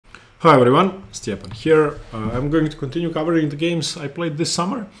Hi everyone, Stepan here. I'm going to continue covering the games I played this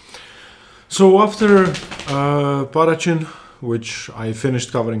summer. So after Paulsen, which I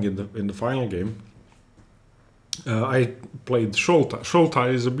finished covering in the final game, I played Šolta.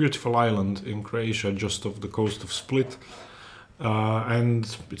 Šolta is a beautiful island in Croatia, just off the coast of Split,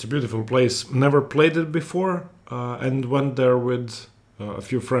 and it's a beautiful place. Never played it before, and went there with a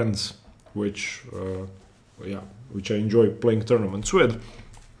few friends, which I enjoy playing tournaments with.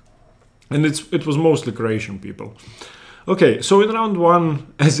 And it was mostly Croatian people. Okay, so in round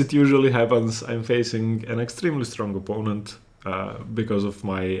one, as it usually happens, I'm facing an extremely strong opponent because of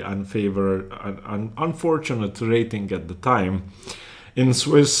my unfortunate rating at the time. In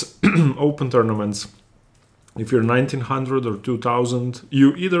Swiss open tournaments, if you're 1900 or 2000,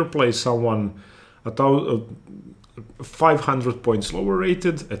 you either play someone 500 points lower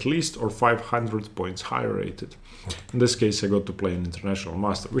rated at least, or 500 points higher rated. In this case I got to play an international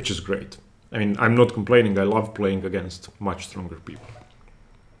master, which is great. I mean, I'm not complaining, I love playing against much stronger people.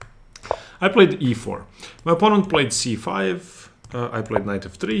 I played e4. My opponent played c5, I played knight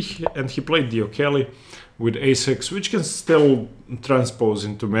f3, and he played the Kelly with a6, which can still transpose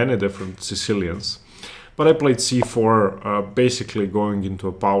into many different Sicilians. But I played c4, basically going into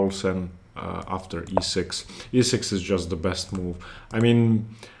a Paulsen after e6. e6 is just the best move. I mean,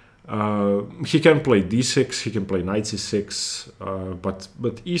 he can play d6, he can play knight c6, but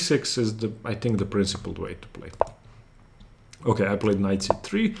e6 is I think the principled way to play. Okay, I played knight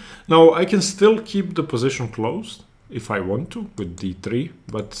c3. Now I can still keep the position closed if I want to with d3,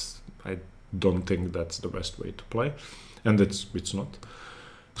 but I don't think that's the best way to play, and it's not.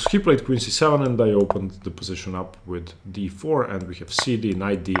 So he played queen c7, and I opened the position up with d4, and we have cd,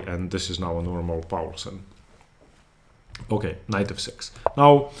 knight d, and this is now a normal Paulsen. Okay, knight f6.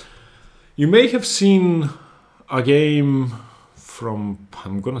 Now, you may have seen a game from,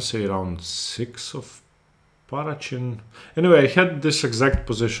 I'm gonna say, round 6 of Paulsen. Anyway, I had this exact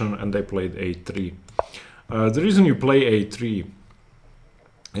position and I played a3. The reason you play a3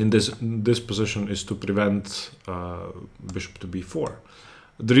 in this position is to prevent bishop to b4.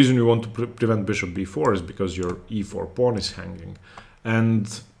 The reason you want to prevent bishop b4 is because your e4 pawn is hanging.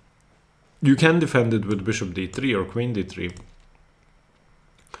 And you can defend it with bishop d3 or queen d3.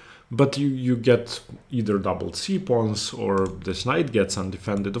 But you get either doubled c-pawns or this knight gets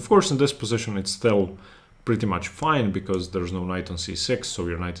undefended. Of course, in this position it's still pretty much fine because there's no knight on c6, so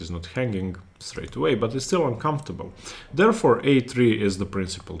your knight is not hanging straight away, but it's still uncomfortable. Therefore, a3 is the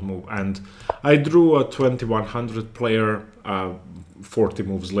principled move. And I drew a 2100 player 40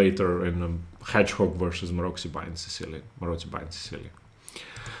 moves later in a Hedgehog versus Maroczy in Sicilian.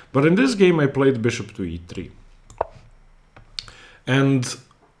 But in this game I played bishop to e3. And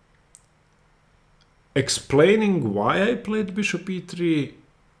explaining why I played bishop e3,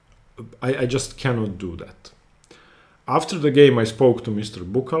 I just cannot do that. After the game I spoke to Mr.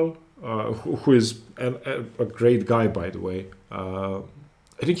 Bukal, who is a great guy, by the way. I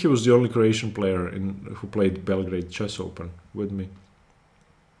think he was the only Croatian player who played Belgrade Chess Open with me.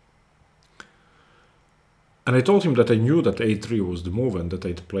 And I told him that I knew that a3 was the move and that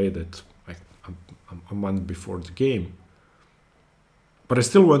I'd played it like a month before the game. But I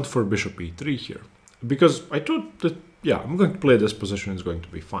still went for bishop e3 here, because I thought that, yeah, I'm going to play this position, it's going to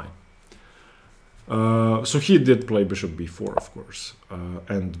be fine. So he did play bishop b4, of course,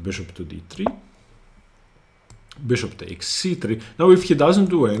 and bishop to d3. Bishop takes c3. Now, if he doesn't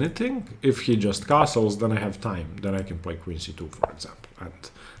do anything, if he just castles, then I have time. Then I can play queen c2, for example.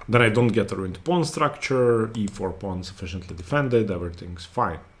 And then I don't get a ruined pawn structure, e4 pawn sufficiently defended, everything's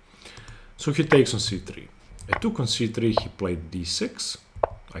fine. So he takes on c3. I took on c3, he played d6,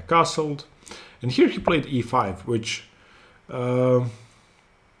 I castled, and here he played e5, which I'm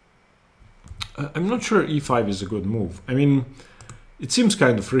not sure e5 is a good move. I mean, it seems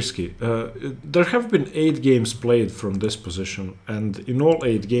kind of risky. There have been 8 games played from this position, and in all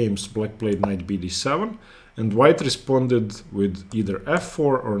 8 games black played knight bd7, and white responded with either f4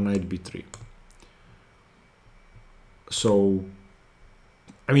 or knight b3. So,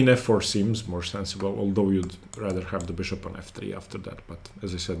 I mean, f4 seems more sensible, although you'd rather have the bishop on f3 after that, but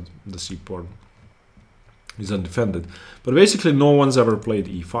as I said, the c-pawn is undefended. But basically no one's ever played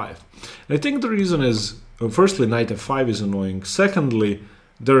e5. And I think the reason is, firstly, knight f5 is annoying. Secondly,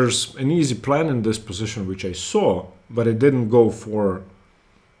 there's an easy plan in this position which I saw, but I didn't go for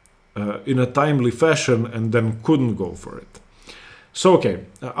in a timely fashion and then couldn't go for it. So okay,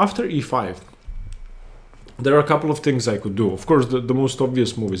 after e5, there are a couple of things I could do. Of course, the most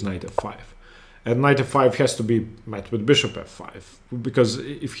obvious move is knight f5. And knight f5 has to be met with bishop f5, because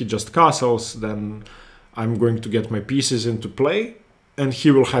if he just castles, then I'm going to get my pieces into play, and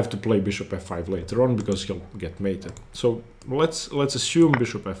he will have to play bishop f5 later on because he'll get mated. So let's assume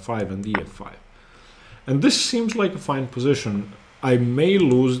bishop f5 and e5. And this seems like a fine position. I may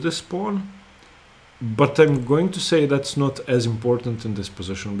lose this pawn, but I'm going to say that's not as important in this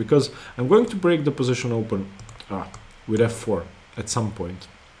position because I'm going to break the position open with f4 at some point.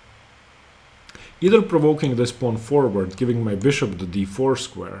 Either provoking this pawn forward, giving my bishop the d4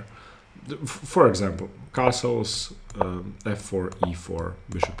 square, for example, castles, f4, e4,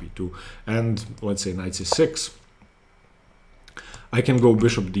 bishop e2, and let's say knight c6. I can go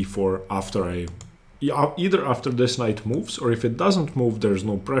bishop d4 after either after this knight moves, or if it doesn't move, there's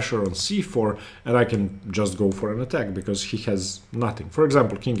no pressure on c4, and I can just go for an attack because he has nothing. For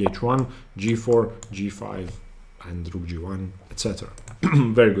example, king h1, g4, g5, and rook g1, etc.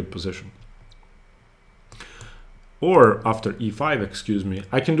 Very good position. Or after e5, excuse me,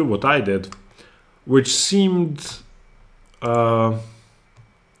 I can do what I did, which seemed, well,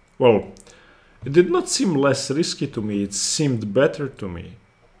 it did not seem less risky to me, it seemed better to me.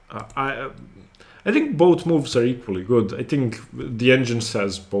 I think both moves are equally good. I think the engine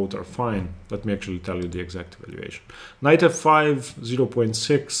says both are fine. Let me actually tell you the exact evaluation. Knight f5,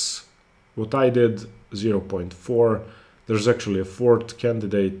 0.6. What I did, 0.4. There's actually a fourth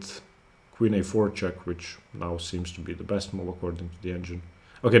candidate, queen a4 check, which now seems to be the best move according to the engine.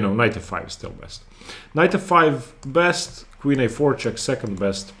 Okay, no, knight f5 is still best. Knight f5 best, queen a4 check second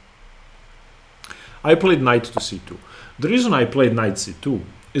best. I played knight to c2. The reason I played knight c2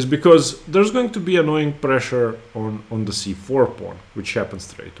 is because there's going to be annoying pressure on the c4 pawn, which happens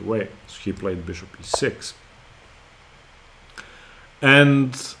straight away. So he played bishop e6.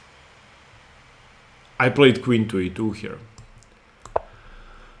 And I played queen to e2 here.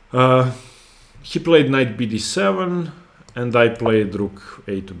 He played knight bd7, and I played rook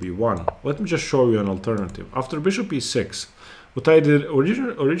a to b1. Let me just show you an alternative. After bishop e6, what I did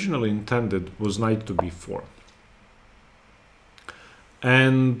originally intended was knight to b4.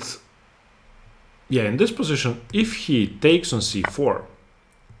 And yeah, in this position, if he takes on c4,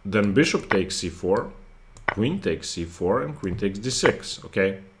 then bishop takes c4, queen takes c4, and queen takes d6.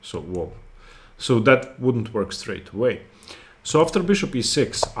 Okay, so whoa. So that wouldn't work straight away. So after bishop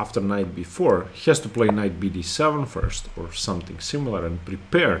e6, after knight b4, he has to play knight bd7 first, or something similar, and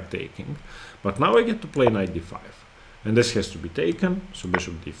prepare taking. But now I get to play knight d5. And this has to be taken, so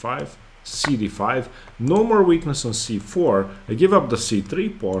bishop d5. cd5, no more weakness on c4. I give up the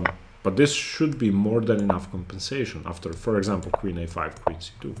c3 pawn, but this should be more than enough compensation after, for example, queen a5, queen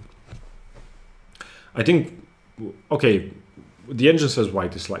c2. I think, okay, the engine says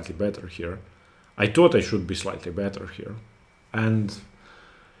white is slightly better here. I thought I should be slightly better here, and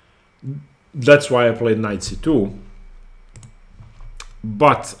that's why I played knight c2.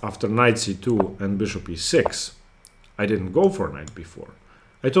 But after knight c2 and bishop e6, I didn't go for knight b4.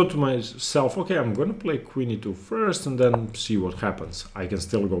 I thought to myself, okay, I'm going to play queen e2 first and then see what happens. I can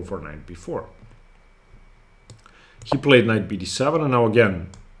still go for knight b4. He played knight bd7, and now again,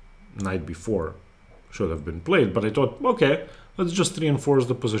 knight b4 should have been played. But I thought, okay, let's just reinforce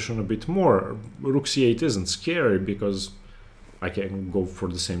the position a bit more. Rook c8 isn't scary because I can go for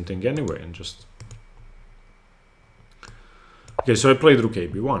the same thing anyway and just... Okay, so I played rook a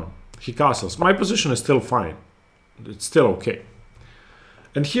b1. He castles. My position is still fine. It's still okay.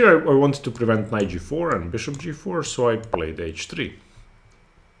 And here I wanted to prevent knight g4 and bishop g4, so I played h3.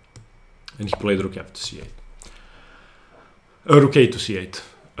 And he played rook f to c8. Rook a to c8.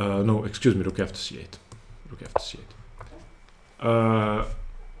 No, excuse me, rook f to c8. Rook f to c8.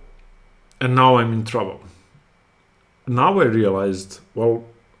 And now I'm in trouble. Now I realized, well,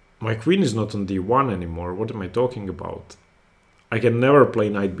 my queen is not on d1 anymore. What am I talking about? I can never play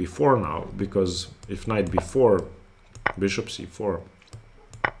knight b4 now, because if knight b4, bishop c4,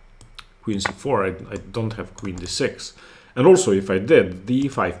 queen c4, I don't have queen d6. And also, if I did, the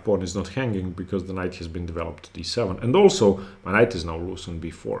e5 pawn is not hanging because the knight has been developed to d7. And also, my knight is now loose on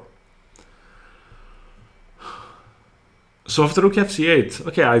b4. So after rook f c8,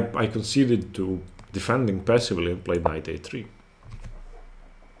 okay, I conceded to defending passively and played knight a3.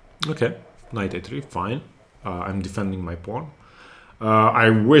 Okay, knight a3, fine. I'm defending my pawn. I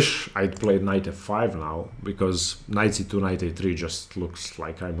wish I'd played knight f5 now, because knight c2, knight a3 just looks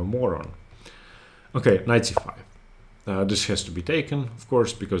like I'm a moron. Okay, knight c5. This has to be taken, of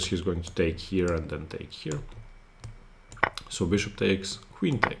course, because he's going to take here and then take here. So bishop takes,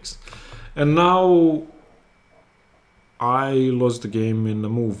 queen takes. And now I lost the game in a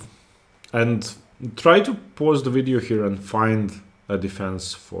move. And try to pause the video here and find a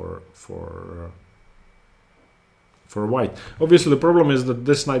defense for white. Obviously, the problem is that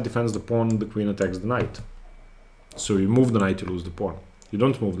this knight defends the pawn, the queen attacks the knight. So you move the knight, you lose the pawn. You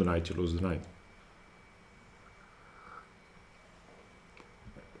don't move the knight, you lose the knight.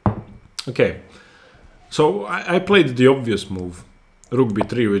 Okay, so I played the obvious move, rook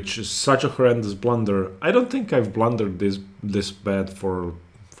b3, which is such a horrendous blunder. I don't think I've blundered this bad for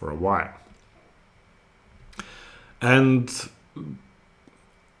a while. And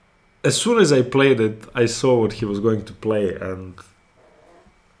as soon as I played it, I saw what he was going to play, and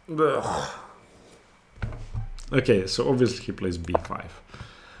okay, so obviously he plays b5.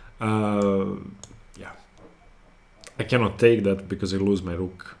 Yeah, I cannot take that because I lose my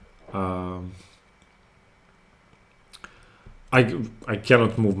rook. I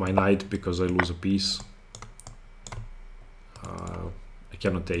cannot move my knight because I lose a piece. I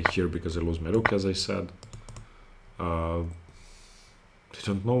cannot take here because I lose my rook, as I said. I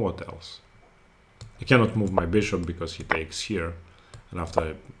don't know what else. I cannot move my bishop because he takes here, and after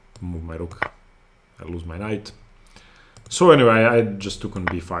I move my rook, I lose my knight. So anyway, I just took on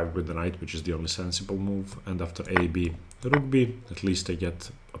b5 with the knight, which is the only sensible move, and after a, b, rook b, at least I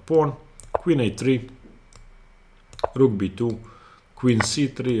get a pawn. Queen a3, rook b2, queen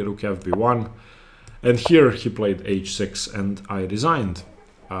c3, rook fb1, and here he played h6 and I resigned.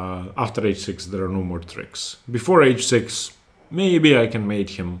 After h6 there are no more tricks. Before h6 maybe I can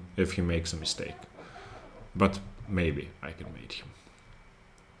mate him if he makes a mistake, but maybe I can mate him.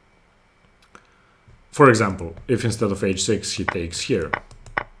 For example, if instead of h6 he takes here,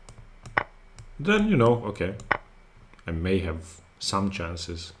 then, you know, okay, I may have some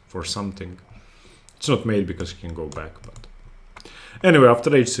chances for something. It's not made because he can go back, but anyway, after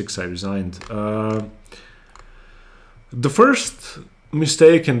h6 I resigned. The first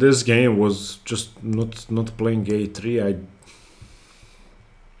mistake in this game was just not playing a3.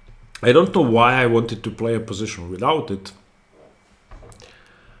 I don't know why I wanted to play a position without it.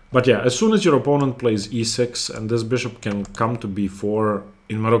 But yeah, as soon as your opponent plays e6 and this bishop can come to b4,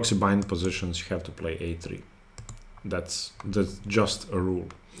 in Maroczy bind positions you have to play a3. That's just a rule.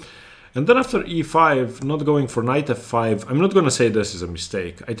 And then after e5, not going for knight f5, I'm not going to say this is a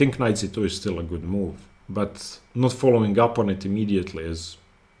mistake. I think knight c2 is still a good move, but not following up on it immediately is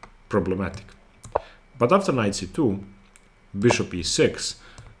problematic. But after knight c2, bishop e6,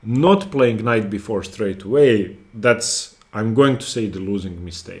 not playing knight b4 straight away, that's, I'm going to say, the losing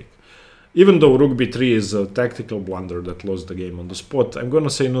mistake. Even though rook b3 is a tactical blunder that lost the game on the spot, I'm going to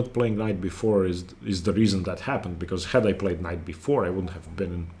say not playing knight b4 is the reason that happened, because had I played knight b4 I wouldn't have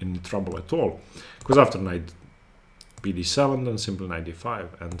been in any trouble at all. Because after knight bd7, then simply knight d5,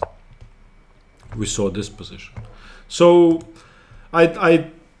 and we saw this position. So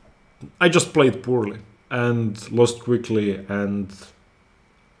I just played poorly and lost quickly, and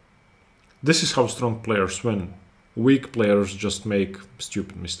this is how strong players win. Weak players just make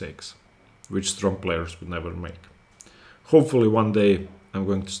stupid mistakes, which strong players would never make. Hopefully one day I'm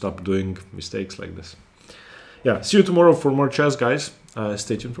going to stop doing mistakes like this. Yeah, see you tomorrow for more chess, guys.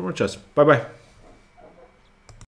 Stay tuned for more chess. Bye bye.